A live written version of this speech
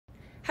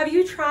Have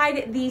you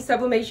tried the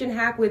sublimation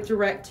hack with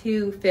direct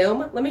to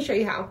film? Let me show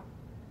you how.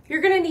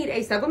 You're gonna need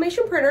a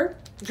sublimation printer,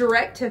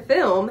 direct to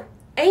film,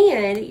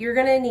 and you're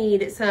gonna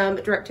need some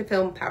direct to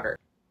film powder.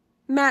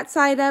 Matte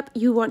side up,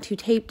 you want to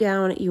tape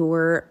down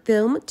your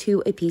film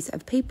to a piece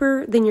of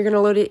paper. Then you're going to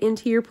load it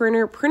into your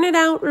printer, print it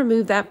out,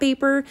 remove that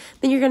paper.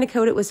 Then you're going to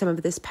coat it with some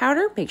of this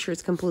powder. Make sure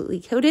it's completely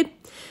coated.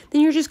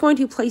 Then you're just going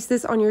to place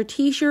this on your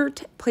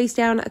t-shirt, place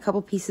down a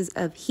couple pieces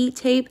of heat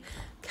tape,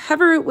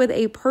 cover it with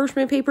a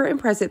parchment paper, and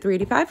press it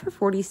 385 for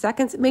 40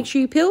 seconds. Make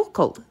sure you peel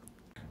cold.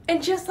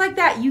 And just like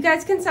that, you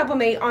guys can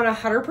sublimate on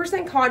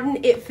 100%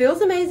 cotton. It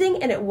feels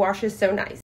amazing and it washes so nice.